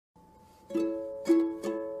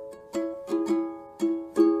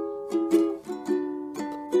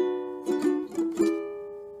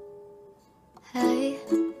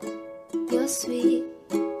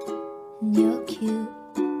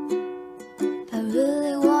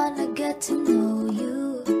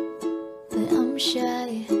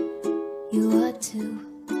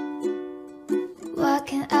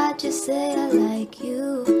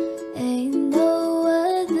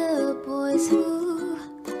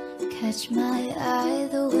catch my eye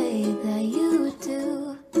the way that you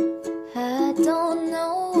do. I don't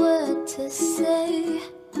know what to say,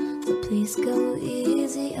 so please go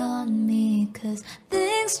easy on me, 'cause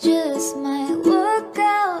things just might work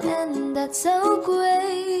out, and that's so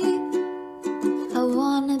great. I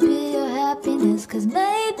wanna be your happiness, 'cause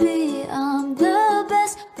maybe I'm the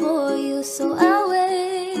best for you, so I'll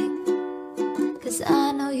wait, 'cause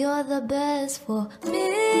I know you're the best for me.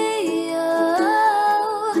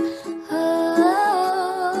 Oh,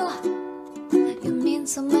 oh, you mean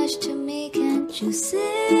so much to me, can't you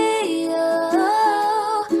see?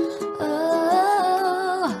 Oh,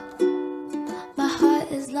 oh, my heart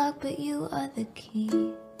is locked, but you are the key.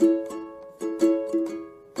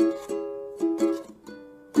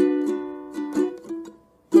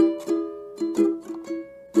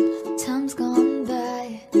 Time's gone by,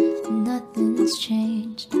 nothing's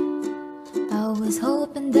changed. I was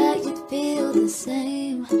hoping that you'd feel the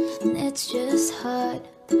same, and it's just hard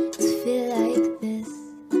to feel like this.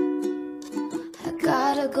 I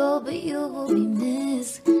gotta go, but you will be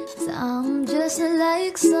missed, 'cause I'm just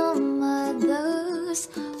like some others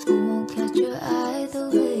who won't catch your eye the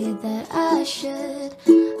way that I should.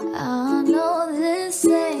 I know this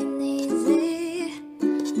ain't easy,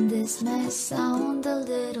 this might sound a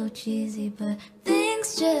little cheesy, but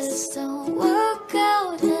things just don't work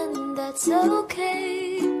out, and that's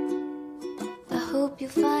okay. I hope you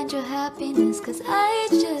find your happiness, 'cause I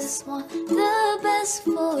just want the best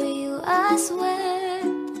for you, I swear.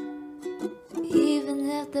 Even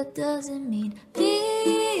if that doesn't mean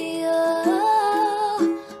me. Oh,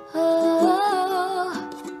 oh,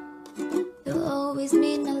 you'll always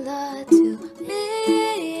mean a lot to me.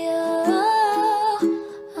 Oh,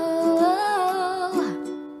 oh,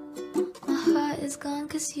 my heart is gone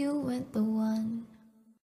 'cause you went the